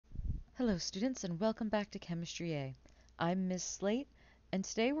Hello students and welcome back to Chemistry A. I'm Ms. Sleight and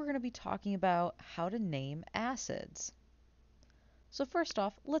today we're going to be talking about how to name acids. So first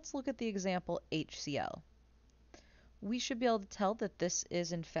off, let's look at the example HCl. We should be able to tell that this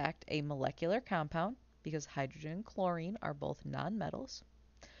is in fact a molecular compound because hydrogen and chlorine are both nonmetals.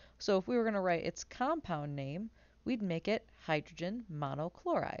 So if we were going to write its compound name, we'd make it hydrogen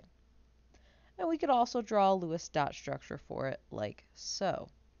monochloride. And we could also draw a Lewis dot structure for it like so.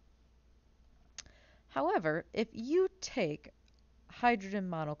 However, if you take hydrogen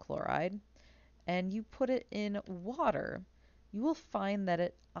monochloride and you put it in water, you will find that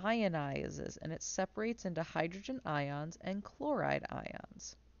it ionizes and it separates into hydrogen ions and chloride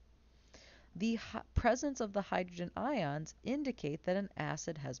ions. The presence of the hydrogen ions indicate that an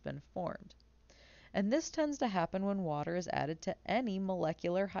acid has been formed. And this tends to happen when water is added to any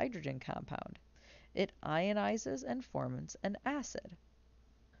molecular hydrogen compound. It ionizes and forms an acid.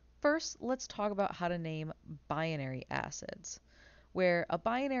 First, let's talk about how to name binary acids, where a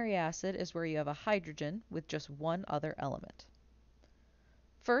binary acid is where you have a hydrogen with just one other element.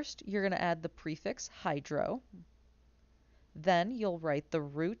 First, you're going to add the prefix hydro. Then you'll write the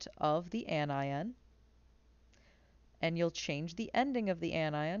root of the anion, and you'll change the ending of the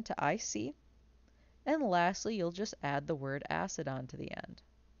anion to IC. And lastly, you'll just add the word acid onto the end.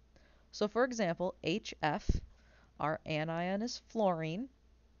 So for example, HF, our anion is fluorine.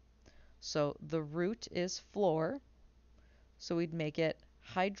 So the root is fluor. So we'd make it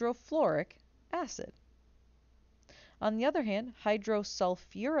hydrofluoric acid. On the other hand,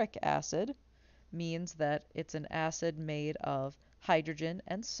 hydrosulfuric acid means that it's an acid made of hydrogen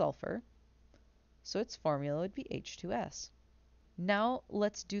and sulfur, so its formula would be H2S. Now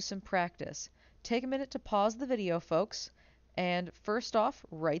let's do some practice. Take a minute to pause the video, folks, and first off,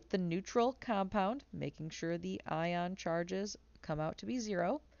 write the neutral compound, making sure the ion charges come out to be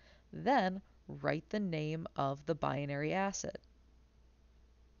 0. Then write the name of the binary acid.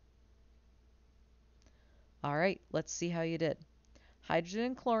 All right, let's see how you did. Hydrogen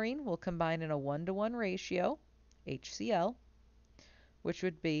and chlorine will combine in a 1-to-1 ratio, HCl, which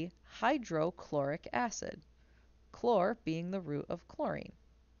would be hydrochloric acid, chlor being the root of chlorine.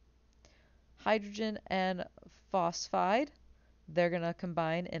 Hydrogen and phosphide, they're going to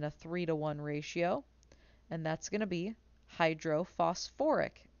combine in a 3-to-1 ratio, and that's going to be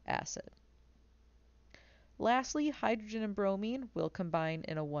hydrophosphoric acid. Lastly, hydrogen and bromine will combine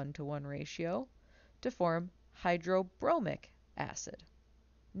in a 1-to-1 ratio to form hydrobromic acid.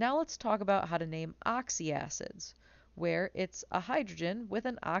 Now let's talk about how to name oxyacids, where it's a hydrogen with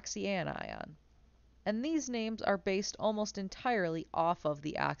an oxyanion. And these names are based almost entirely off of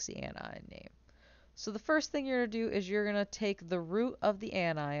the oxyanion name. So the first thing you're going to do is you're going to take the root of the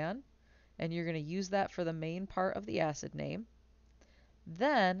anion, and you're going to use that for the main part of the acid name.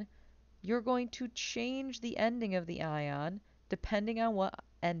 Then you're going to change the ending of the ion depending on what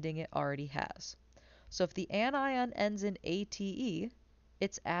ending it already has. So if the anion ends in ATE,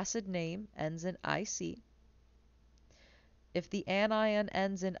 its acid name ends in IC. If the anion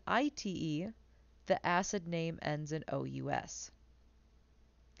ends in ITE, the acid name ends in OUS.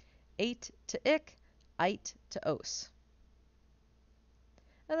 Ate to ic, ite to os.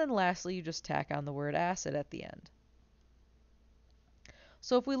 And then lastly, you just tack on the word acid at the end.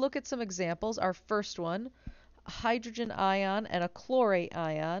 So if we look at some examples, our first one, a hydrogen ion and a chlorate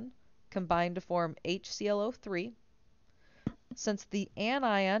ion combine to form HClO3. Since the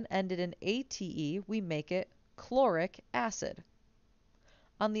anion ended in ATE, we make it chloric acid.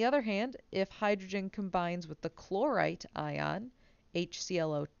 On the other hand, if hydrogen combines with the chlorite ion,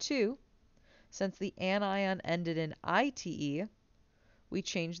 HClO2, since the anion ended in ITE, we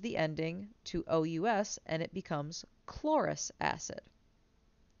change the ending to OUS and it becomes chlorous acid.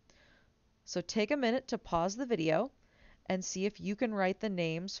 So take a minute to pause the video and see if you can write the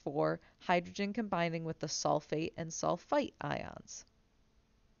names for hydrogen combining with the sulfate and sulfite ions.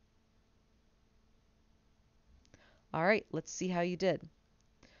 All right, let's see how you did.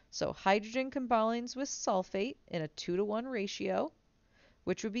 So hydrogen combines with sulfate in a 2-to-1 ratio,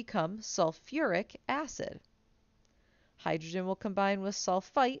 which would become sulfuric acid. Hydrogen will combine with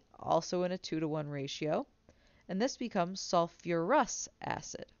sulfite, also in a 2-to-1 ratio, and this becomes sulfurous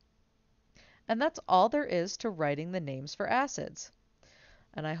acid. And that's all there is to writing the names for acids.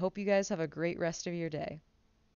 And I hope you guys have a great rest of your day.